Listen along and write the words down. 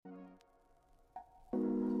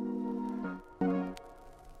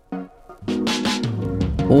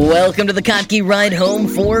Welcome to the Kottke Ride Home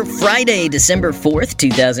for Friday, December 4th,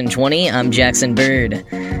 2020. I'm Jackson Bird.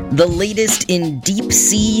 The latest in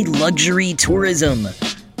deep-sea luxury tourism.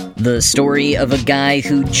 The story of a guy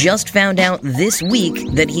who just found out this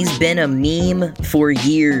week that he's been a meme for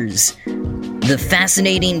years. The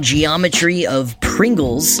fascinating geometry of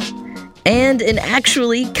Pringles. And an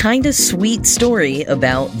actually kinda sweet story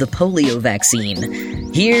about the polio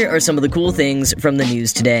vaccine. Here are some of the cool things from the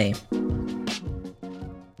news today.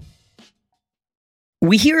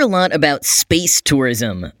 We hear a lot about space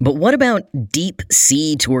tourism, but what about deep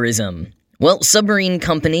sea tourism? Well, submarine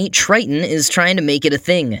company Triton is trying to make it a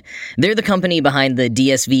thing. They're the company behind the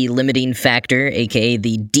DSV limiting factor, aka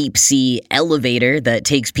the deep sea elevator that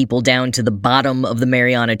takes people down to the bottom of the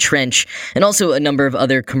Mariana Trench, and also a number of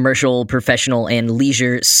other commercial, professional, and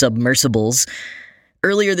leisure submersibles.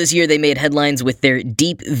 Earlier this year, they made headlines with their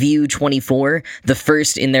Deep View 24, the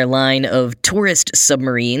first in their line of tourist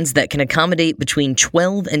submarines that can accommodate between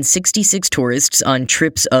 12 and 66 tourists on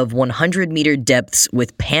trips of 100-meter depths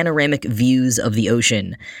with panoramic views of the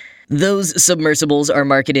ocean. Those submersibles are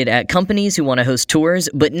marketed at companies who want to host tours,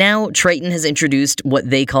 but now Triton has introduced what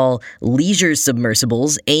they call leisure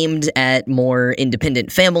submersibles aimed at more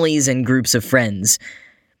independent families and groups of friends.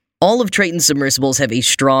 All of Triton's submersibles have a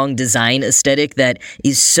strong design aesthetic that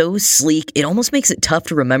is so sleek, it almost makes it tough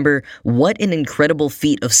to remember what an incredible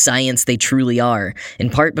feat of science they truly are,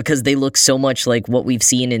 in part because they look so much like what we've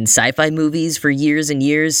seen in sci-fi movies for years and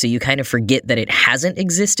years, so you kind of forget that it hasn't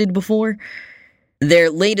existed before.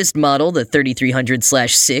 Their latest model, the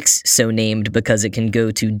 3300/6, so named because it can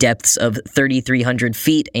go to depths of 3,300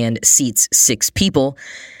 feet and seats 6 people,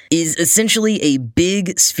 is essentially a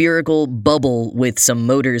big spherical bubble with some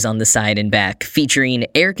motors on the side and back, featuring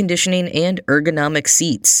air conditioning and ergonomic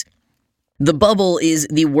seats. The bubble is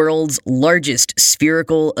the world's largest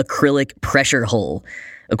spherical acrylic pressure hull.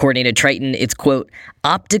 According to Triton, it's, quote,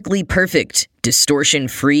 optically perfect,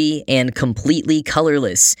 distortion-free, and completely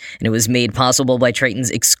colorless, and it was made possible by Triton's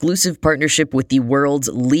exclusive partnership with the world's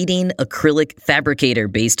leading acrylic fabricator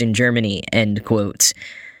based in Germany, end quote.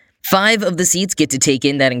 5 of the seats get to take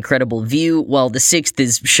in that incredible view, while the 6th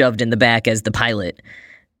is shoved in the back as the pilot.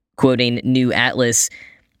 Quoting New Atlas,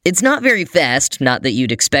 it's not very fast, not that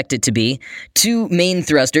you'd expect it to be. 2 main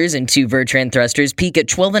thrusters and 2 Vertran thrusters peak at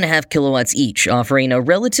 12.5 kilowatts each, offering a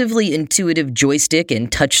relatively intuitive joystick and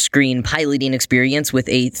touchscreen piloting experience with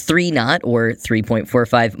a 3-knot or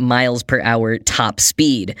 3.45 miles per hour top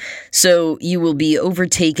speed. So you will be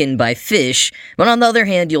overtaken by fish, but on the other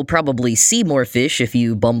hand, you'll probably see more fish if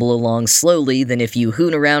you bumble along slowly than if you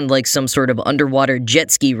hoon around like some sort of underwater jet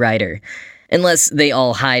ski rider. Unless they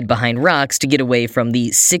all hide behind rocks to get away from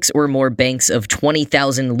the 6 or more banks of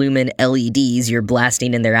 20,000 lumen LEDs you're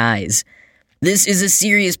blasting in their eyes. This is a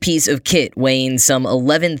serious piece of kit weighing some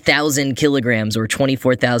 11,000 kilograms or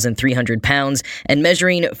 24,300 pounds and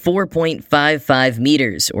measuring 4.55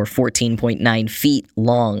 meters or 14.9 feet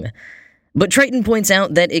long. But Triton points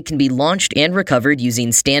out that it can be launched and recovered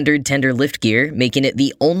using standard tender lift gear, making it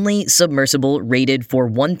the only submersible rated for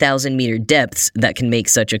 1,000-meter depths that can make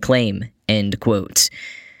such a claim, end quote.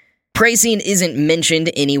 Pricing isn't mentioned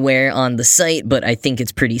anywhere on the site, but I think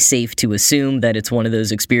it's pretty safe to assume that it's one of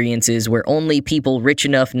those experiences where only people rich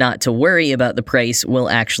enough not to worry about the price will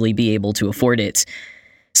actually be able to afford it.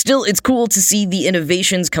 Still, it's cool to see the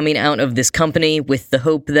innovations coming out of this company with the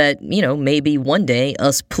hope that, maybe one day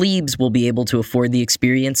us plebes will be able to afford the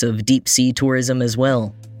experience of deep-sea tourism as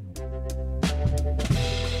well.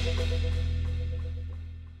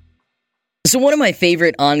 So one of my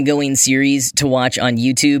favorite ongoing series to watch on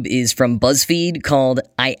YouTube is from BuzzFeed called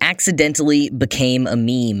I Accidentally Became a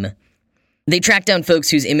Meme. They track down folks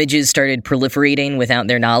whose images started proliferating without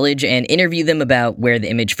their knowledge and interview them about where the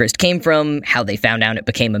image first came from, how they found out it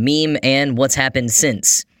became a meme, and what's happened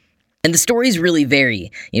since. And the stories really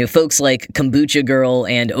vary. Folks like Kombucha Girl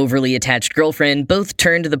and Overly Attached Girlfriend both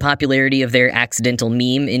turned the popularity of their accidental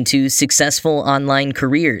meme into successful online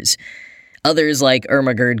careers. Others like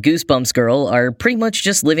Ermagerd Goosebumps Girl are pretty much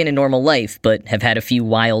just living a normal life, but have had a few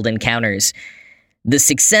wild encounters. The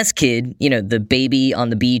Success Kid, the baby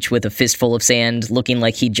on the beach with a fistful of sand looking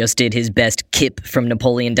like he just did his best Kip from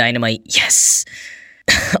Napoleon Dynamite, yes!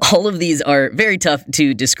 All of these are very tough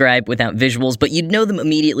to describe without visuals, but you'd know them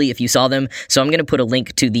immediately if you saw them, so I'm going to put a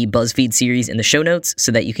link to the BuzzFeed series in the show notes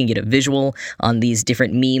so that you can get a visual on these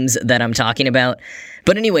different memes that I'm talking about.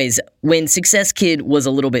 But anyways, when Success Kid was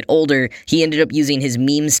a little bit older, he ended up using his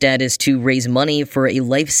meme status to raise money for a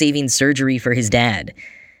life-saving surgery for his dad.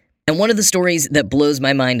 And one of the stories that blows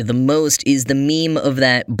my mind the most is the meme of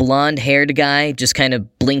that blonde-haired guy just kind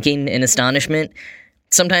of blinking in astonishment.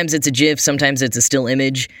 Sometimes it's a GIF, sometimes it's a still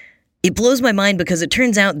image. It blows my mind because it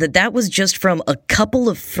turns out that that was just from a couple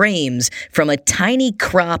of frames from a tiny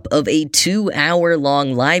crop of a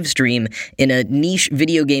 2-hour-long live stream in a niche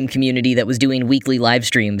video game community that was doing weekly live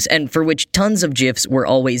streams, and for which tons of GIFs were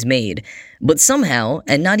always made. But somehow,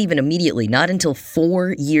 and not even immediately, not until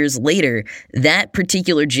 4 years later, that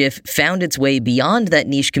particular GIF found its way beyond that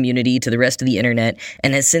niche community to the rest of the internet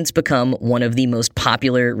and has since become one of the most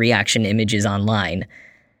popular reaction images online.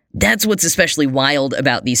 That's what's especially wild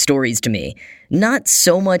about these stories to me. Not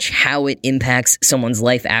so much how it impacts someone's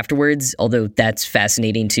life afterwards, although that's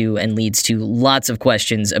fascinating too and leads to lots of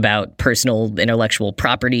questions about personal intellectual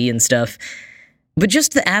property and stuff, but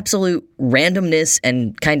just the absolute randomness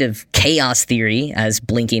and kind of chaos theory, as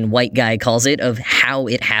Blinking White Guy calls it, of how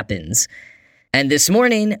it happens. And this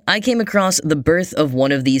morning, I came across the birth of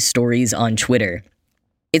one of these stories on Twitter.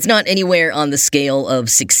 It's not anywhere on the scale of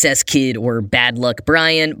Success Kid or Bad Luck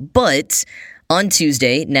Brian, but on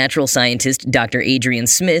Tuesday, natural scientist Dr. Adrian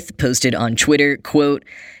Smith posted on Twitter, quote,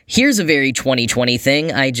 "Here's a very 2020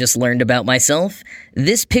 thing I just learned about myself.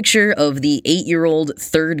 This picture of the 8-year-old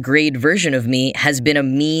third grade version of me has been a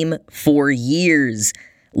meme for years.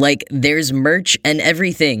 Like, there's merch and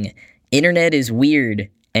everything. Internet is weird,"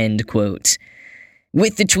 end quote.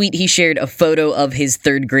 With the tweet, he shared a photo of his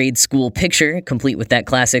third grade school picture, complete with that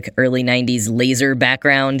classic early 90s laser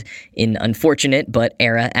background, in unfortunate but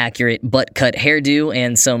era-accurate butt-cut hairdo,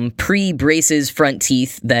 and some pre-braces front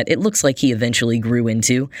teeth that it looks like he eventually grew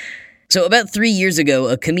into. So about 3 years ago,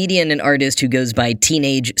 a comedian and artist who goes by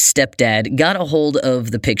Teenage Stepdad got a hold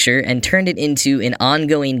of the picture and turned it into an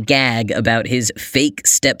ongoing gag about his fake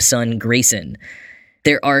stepson, Grayson.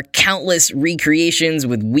 There are countless recreations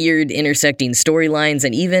with weird intersecting storylines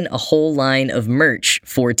and even a whole line of merch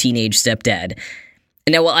for Teenage Stepdad.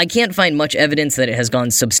 Now, while I can't find much evidence that it has gone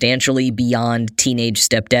substantially beyond Teenage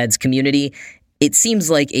Stepdad's community, it seems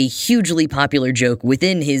like a hugely popular joke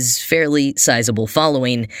within his fairly sizable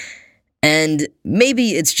following. And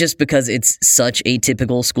maybe it's just because it's such a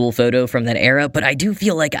typical school photo from that era, but I do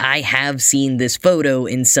feel like I have seen this photo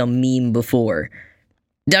in some meme before.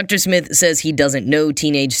 Dr. Smith says he doesn't know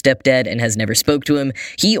Teenage Stepdad and has never spoke to him.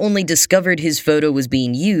 He only discovered his photo was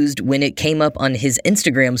being used when it came up on his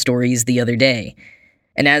Instagram stories the other day.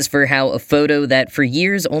 And as for how a photo that for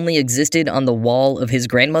years only existed on the wall of his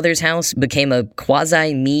grandmother's house became a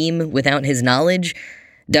quasi-meme without his knowledge,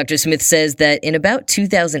 Dr. Smith says that in about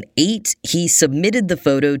 2008, he submitted the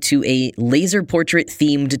photo to a laser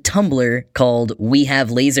portrait-themed Tumblr called We Have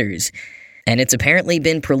Lasers. And it's apparently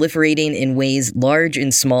been proliferating in ways large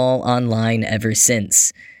and small online ever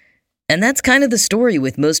since. And that's kind of the story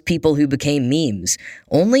with most people who became memes.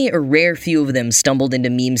 Only a rare few of them stumbled into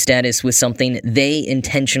meme status with something they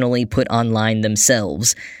intentionally put online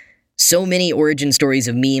themselves. So many origin stories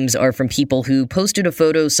of memes are from people who posted a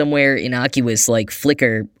photo somewhere innocuous like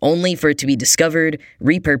Flickr, only for it to be discovered,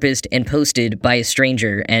 repurposed, and posted by a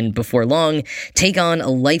stranger, and before long, take on a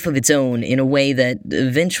life of its own in a way that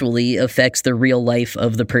eventually affects the real life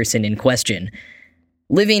of the person in question.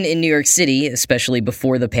 Living in New York City, especially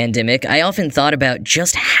before the pandemic, I often thought about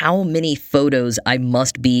just how many photos I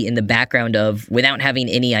must be in the background of without having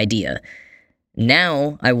any idea.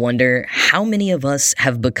 Now, I wonder how many of us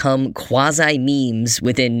have become quasi-memes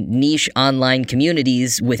within niche online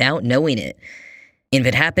communities without knowing it. And if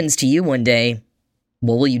it happens to you one day,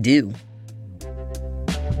 what will you do?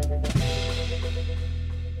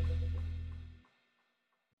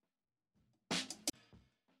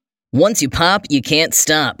 Once you pop, you can't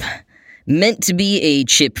stop. Meant to be a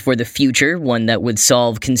chip for the future, one that would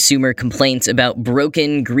solve consumer complaints about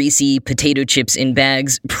broken, greasy potato chips in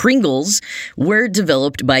bags, Pringles were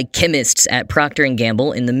developed by chemists at Procter &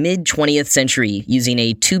 Gamble in the mid-20th century using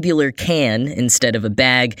a tubular can instead of a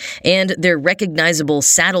bag and their recognizable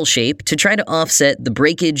saddle shape to try to offset the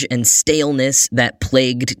breakage and staleness that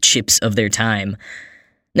plagued chips of their time.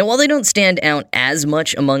 Now, while they don't stand out as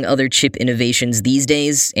much among other chip innovations these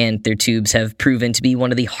days, and their tubes have proven to be one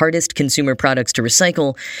of the hardest consumer products to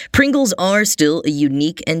recycle, Pringles are still a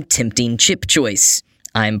unique and tempting chip choice.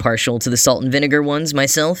 I'm partial to the salt and vinegar ones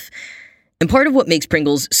myself. And part of what makes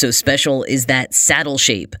Pringles so special is that saddle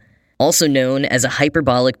shape, also known as a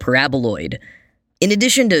hyperbolic paraboloid. In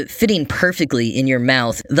addition to fitting perfectly in your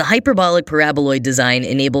mouth, the hyperbolic paraboloid design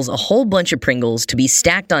enables a whole bunch of Pringles to be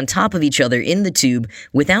stacked on top of each other in the tube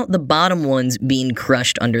without the bottom ones being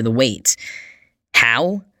crushed under the weight.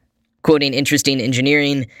 How? Quoting Interesting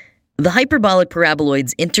Engineering, the hyperbolic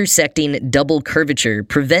paraboloid's intersecting double curvature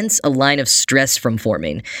prevents a line of stress from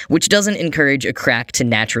forming, which doesn't encourage a crack to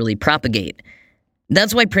naturally propagate.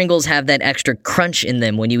 That's why Pringles have that extra crunch in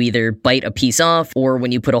them when you either bite a piece off or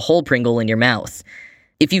when you put a whole Pringle in your mouth.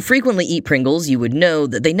 If you frequently eat Pringles, you would know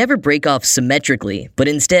that they never break off symmetrically, but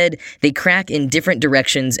instead, they crack in different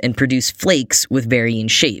directions and produce flakes with varying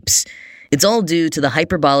shapes. It's all due to the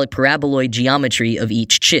hyperbolic paraboloid geometry of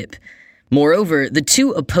each chip. Moreover, the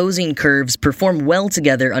two opposing curves perform well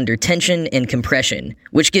together under tension and compression,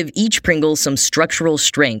 which give each Pringle some structural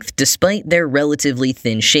strength despite their relatively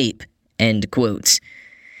thin shape. End quote.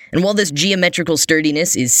 And while this geometrical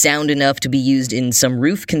sturdiness is sound enough to be used in some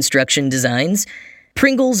roof construction designs,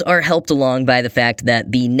 Pringles are helped along by the fact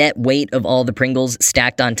that the net weight of all the Pringles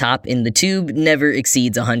stacked on top in the tube never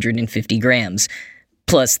exceeds 150 grams.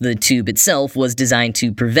 Plus, the tube itself was designed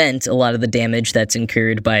to prevent a lot of the damage that's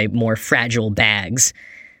incurred by more fragile bags.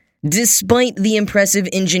 Despite the impressive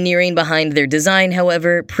engineering behind their design,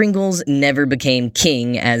 however, Pringles never became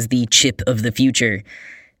king as the chip of the future.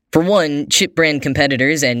 For one, chip brand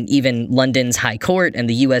competitors and even London's High Court and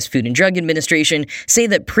the US Food and Drug Administration say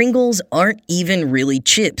that Pringles aren't even really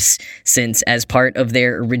chips, since as part of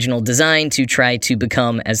their original design to try to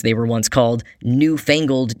become, as they were once called,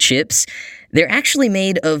 newfangled chips, they're actually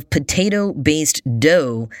made of potato-based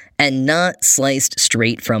dough and not sliced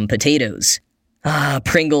straight from potatoes. Ah,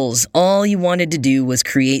 Pringles, all you wanted to do was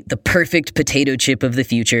create the perfect potato chip of the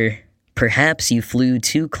future. Perhaps you flew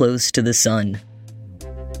too close to the sun.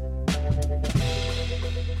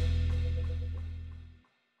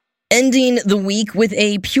 Ending the week with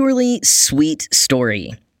a purely sweet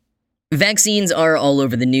story. Vaccines are all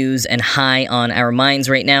over the news and high on our minds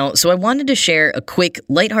right now, so I wanted to share a quick,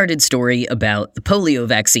 lighthearted story about the polio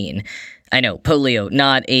vaccine. I know, polio,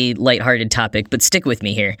 not a lighthearted topic, but stick with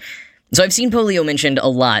me here. So I've seen polio mentioned a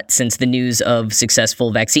lot since the news of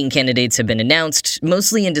successful vaccine candidates have been announced,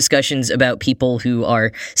 mostly in discussions about people who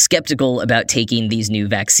are skeptical about taking these new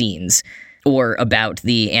vaccines, or about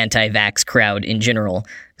the anti-vax crowd in general.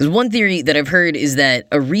 Because one theory that I've heard is that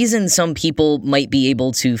a reason some people might be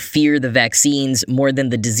able to fear the vaccines more than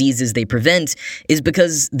the diseases they prevent is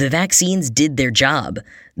because the vaccines did their job.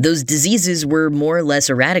 Those diseases were more or less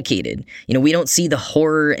eradicated. We don't see the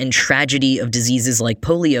horror and tragedy of diseases like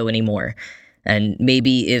polio anymore. And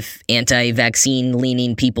maybe if anti-vaccine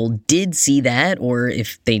leaning people did see that, or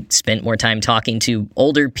if they spent more time talking to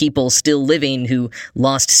older people still living who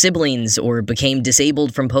lost siblings or became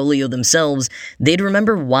disabled from polio themselves, they'd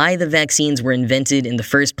remember why the vaccines were invented in the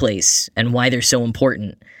first place and why they're so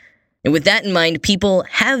important. And with that in mind, people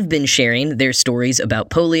have been sharing their stories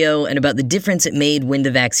about polio and about the difference it made when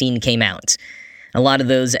the vaccine came out. A lot of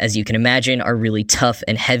those, as you can imagine, are really tough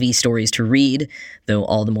and heavy stories to read, though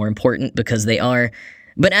all the more important because they are.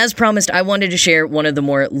 But as promised, I wanted to share one of the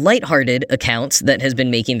more lighthearted accounts that has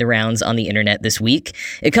been making the rounds on the internet this week.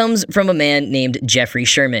 It comes from a man named Jeffrey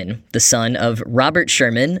Sherman, the son of Robert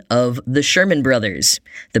Sherman of the Sherman Brothers,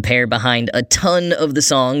 the pair behind a ton of the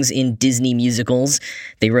songs in Disney musicals.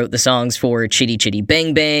 They wrote the songs for Chitty Chitty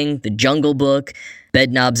Bang Bang, The Jungle Book,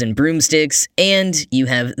 Bedknobs and Broomsticks, and you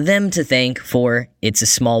have them to thank for It's a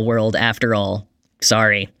Small World After All.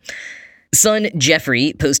 Sorry. Son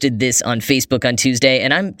Jeffrey posted this on Facebook on Tuesday,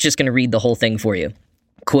 and I'm just going to read the whole thing for you.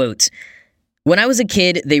 Quote, "When I was a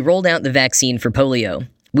kid, they rolled out the vaccine for polio.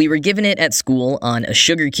 We were given it at school on a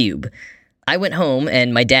sugar cube. I went home,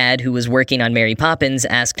 and my dad, who was working on Mary Poppins,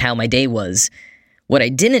 asked how my day was. What I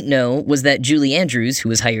didn't know was that Julie Andrews, who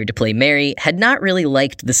was hired to play Mary, had not really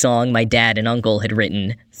liked the song my dad and uncle had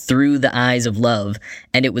written, Through the Eyes of Love,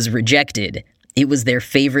 and it was rejected. It was their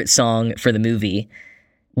favorite song for the movie.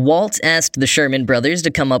 Walt asked the Sherman Brothers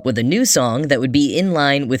to come up with a new song that would be in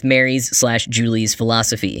line with Mary's/Julie's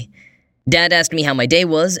philosophy. Dad asked me how my day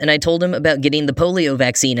was, and I told him about getting the polio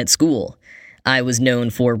vaccine at school. I was known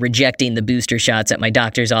for rejecting the booster shots at my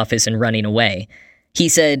doctor's office and running away. He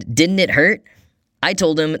said, 'Didn't it hurt?' I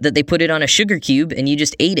told him that they put it on a sugar cube and you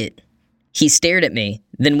just ate it. He stared at me,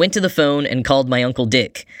 then went to the phone and called my Uncle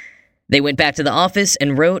Dick. They went back to the office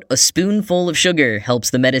and wrote, 'A spoonful of sugar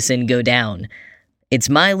helps the medicine go down.' It's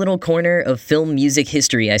my little corner of film music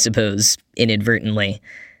history, I suppose, inadvertently.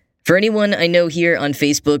 For anyone I know here on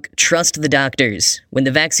Facebook, trust the doctors. When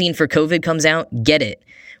the vaccine for COVID comes out, get it.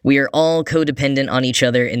 We are all codependent on each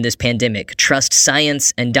other in this pandemic. Trust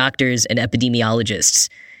science and doctors and epidemiologists.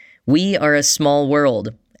 We are a small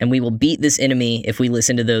world, and we will beat this enemy if we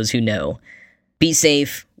listen to those who know. Be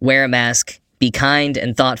safe, wear a mask, be kind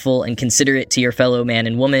and thoughtful and considerate to your fellow man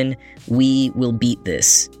and woman. We will beat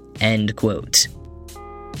this." End quote.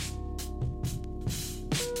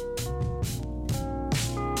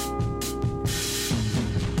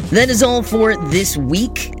 That is all for this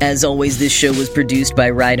week. As always, this show was produced by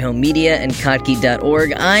Ride Home Media and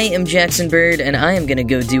Kottke.org. I am Jackson Bird, and I am going to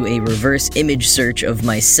go do a reverse image search of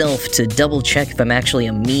myself to double check if I'm actually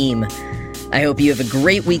a meme. I hope you have a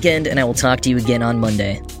great weekend, and I will talk to you again on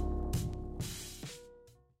Monday.